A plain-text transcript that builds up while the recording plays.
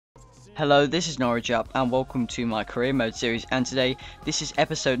Hello, this is Norwich Up and welcome to my career mode series, and today this is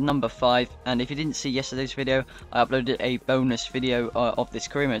episode number 5. And if you didn't see yesterday's video, I uploaded a bonus video of this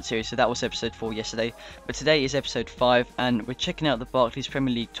career mode series, so that was episode 4 yesterday, but today is episode 5 and we're checking out the Barclays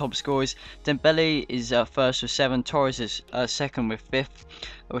Premier League top scorers. Dembele is first with 7, Torres is second with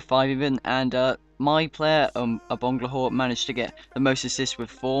 5 even, and my player, Abonglahor, managed to get the most assists with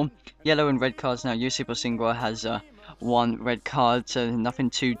 4. Yellow and red cards now. Yusuf Osingwa has 1 red card, so nothing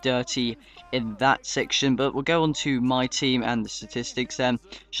too dirty in that section. But we'll go on to my team and the statistics.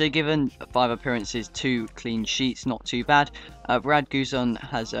 Shay Given, 5 appearances, 2 clean sheets, not too bad. Brad Guzon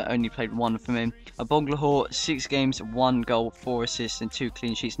has only played 1 for him. Abonglahor, 6 games, 1 goal, 4 assists and 2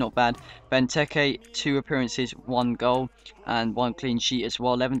 clean sheets, not bad. Benteke, 2 appearances, 1 goal and 1 clean sheet as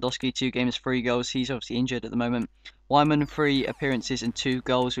well. Lewandowski, 2 games, 3 goals. He's obviously injured at the moment. Wyman, 3 appearances and 2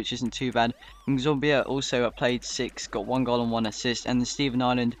 goals, which isn't too bad. Zombia also played 6, got 1 goal and 1 assist. And then Stephen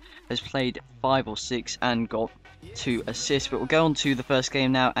Ireland has played 5 or 6 and got 2 assists. But we'll go on to the first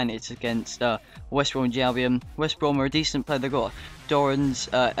game now, and it's against West Brom Albion. West Brom are a decent player. They've got Dorans,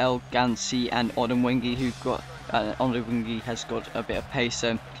 El Gansi and Odemwingie, who've got Odemwingie has got a bit of pace,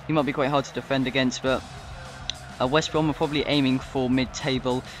 so he might be quite hard to defend against. But West Brom are probably aiming for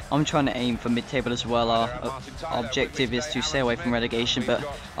mid-table. I'm trying to aim for mid-table as well. Our objective is to stay away from relegation, but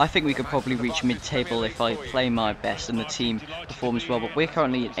I think we could probably reach mid-table if I play my best and the team performs well. But we're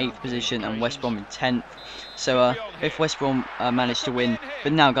currently in 8th position and West Brom in 10th. So if West Brom manage to win.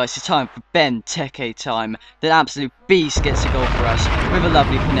 But now guys, it's time for Benteke time. The absolute beast gets a goal for us with a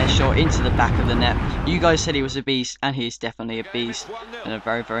lovely finesse shot into the back of the net. You guys said he was a beast, and he is definitely a beast. And a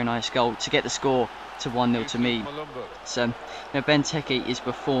very, very nice goal to get the score to 1-0 to me. So Benteke is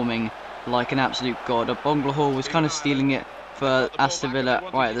performing like an absolute god. Abonglahor was kind of stealing it for Aston Villa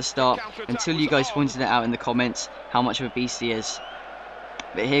right at the start, until you guys pointed it out in the comments how much of a beast he is.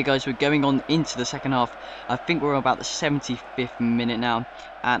 But here guys, we're going on into the second half. I think we're about the 75th minute now,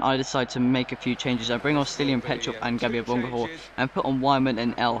 and I decide to make a few changes. I bring off Stilian Petrov and Gabi Abonglahor and put on Wyman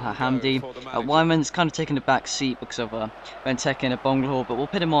and El Hamdi. Wyman's kind of taken the back seat because of Benteke and Abonglahor, but we'll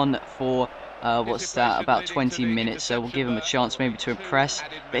put him on for what's that, about 20 minutes, so we'll give him a chance maybe to impress.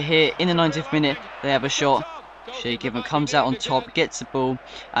 But here in the 90th minute they have a shot. Shay Given comes out on top, gets the ball,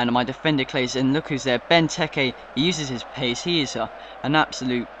 and my defender clears in. Look who's there, Benteke. He uses his pace. He is an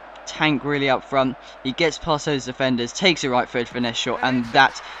absolute tank really up front. He gets past those defenders, takes a right foot finesse shot, and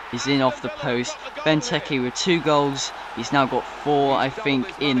that is in off the post. Benteke with 2 goals. He's now got 4, I think,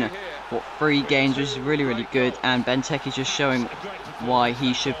 in 3 games, which is really, really good. And Benteke just showing why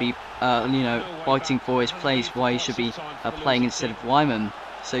he should be fighting for his place, why he should be playing instead of Wyman.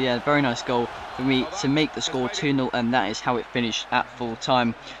 So yeah, very nice goal for me to make the score 2-0, and that is how it finished at full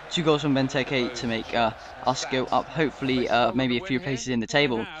time. 2 goals from Benteke to make us go up, hopefully maybe a few places in the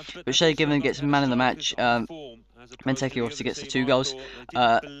table. But Shay Given gets man of the match. Benteke obviously gets the 2 goals.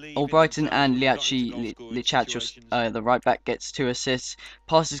 Albrighton and Lichachos, the right back, gets 2 assists.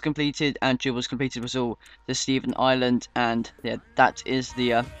 Passes completed and dribbles completed was all to Stephen Ireland, and yeah, that is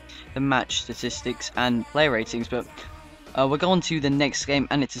the match statistics and player ratings. But we'll go on to the next game,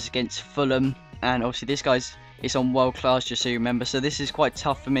 and it is against Fulham, and obviously this guy's is on world class, just so you remember, so this is quite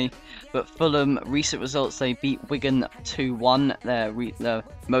tough for me. But Fulham, recent results, they beat Wigan 2-1, their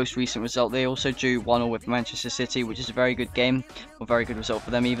most recent result. They also drew 1-1 with Manchester City, which is a very good game, or very good result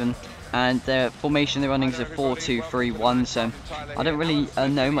for them even. And their formation they're running is a 4-2-3-1, so I don't really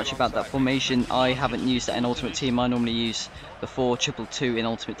know much about that formation. I haven't used that in Ultimate Team. I normally use the 4-2-2-2 in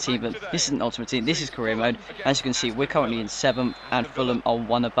Ultimate Team, but this isn't Ultimate Team, this is career mode. As you can see, we're currently in 7th, and Fulham are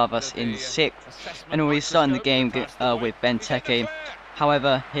 1 above us in 6th. And we're starting the game with Benteke.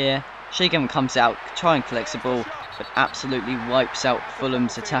 However, here, Shay Given comes out, try and collects the ball, but absolutely wipes out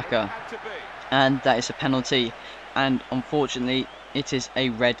Fulham's attacker. And that is a penalty, and unfortunately, it is a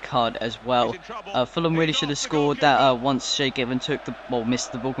red card as well. Fulham really should have scored that once Shay Given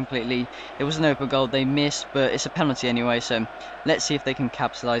missed the ball completely. It was an open goal, they missed, but it's a penalty anyway, so let's see if they can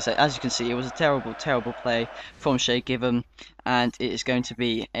capitalise that. As you can see, it was a terrible, terrible play from Shay Given, and it is going to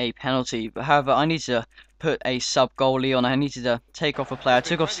be a penalty. But however, I need to put a sub goalie on. I needed to take off a player. I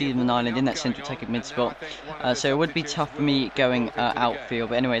took off Stephen Ireland in that central attacking mid spot, so it would be tough for me going outfield.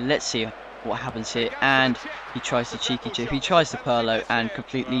 But anyway, let's see what happens here. And he tries the cheeky chip, he tries the Perlo and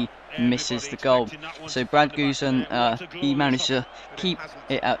completely misses the goal. So Brad Guzon, he managed to keep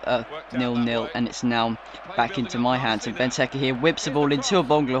it at 0-0, and it's now back into my hands. And Benteke here whips the ball into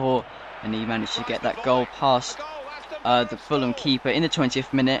Abonglahor, and he managed to get that goal past the Fulham keeper in the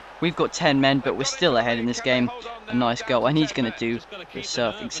 20th minute. We've got 10 men, but we're still ahead in this game. A nice goal, and he's going to do the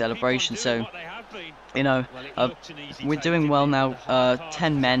surfing celebration. So You know, we're doing well now.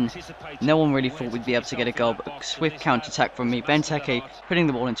 10 men. No one really thought we'd be able to get a goal, but swift counter-attack from me. Benteke putting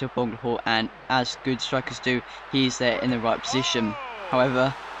the ball into a Bongahor, and as good strikers do, he's there in the right position.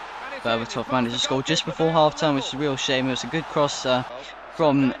 However, Berbatov managed to score just before half-time, which is a real shame. It was a good cross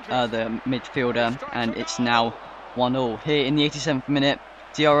from the midfielder, and it's now 1-1. Here in the 87th minute,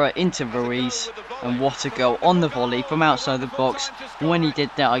 Diarra into Ruiz, and what a goal on the volley from outside the box. When he did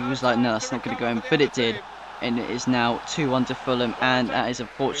that, I was like, no, that's not going to go in, but it did, and it is now 2-1 to Fulham, and that is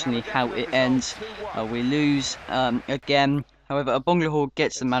unfortunately how it ends. We lose again. However, Bongahor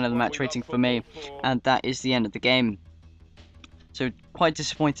gets the man of the match rating for me, and that is the end of the game. So quite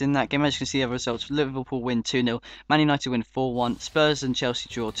disappointed in that game. As you can see the results, Liverpool win 2-0, Man United win 4-1, Spurs and Chelsea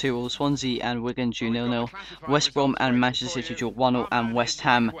draw 2-2, Swansea and Wigan drew 0-0, West Brom and Manchester City draw 1-0, and West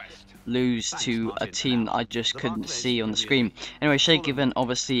Ham lose to a team that I just couldn't see on the screen. Anyway, Shay Given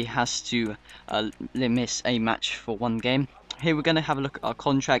obviously has to miss a match for one game. Here we're going to have a look at our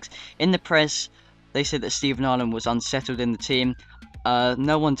contracts. In the press, they said that Stephen Ireland was unsettled in the team.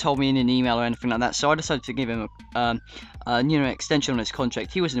 No one told me in an email or anything like that, so I decided to give him a extension on his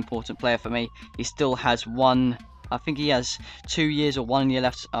contract. He was an important player for me. He still has I think he has 2 years or 1 year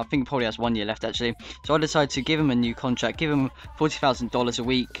left. I think he probably has 1 year left actually. So I decided to give him a new contract, give him $40,000 a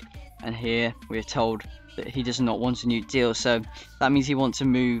week, and here we're told that he does not want a new deal. So that means he wants to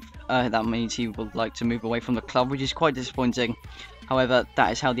move. That means he would like to move away from the club, which is quite disappointing. However,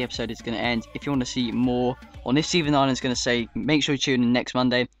 that is how the episode is going to end. If you want to see more on if Stephen Ireland's going to say, make sure you tune in next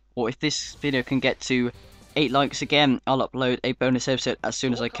Monday. Or if this video can get to 8 likes again, I'll upload a bonus episode as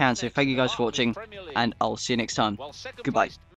soon as I can. So thank you guys for watching, and I'll see you next time. Goodbye.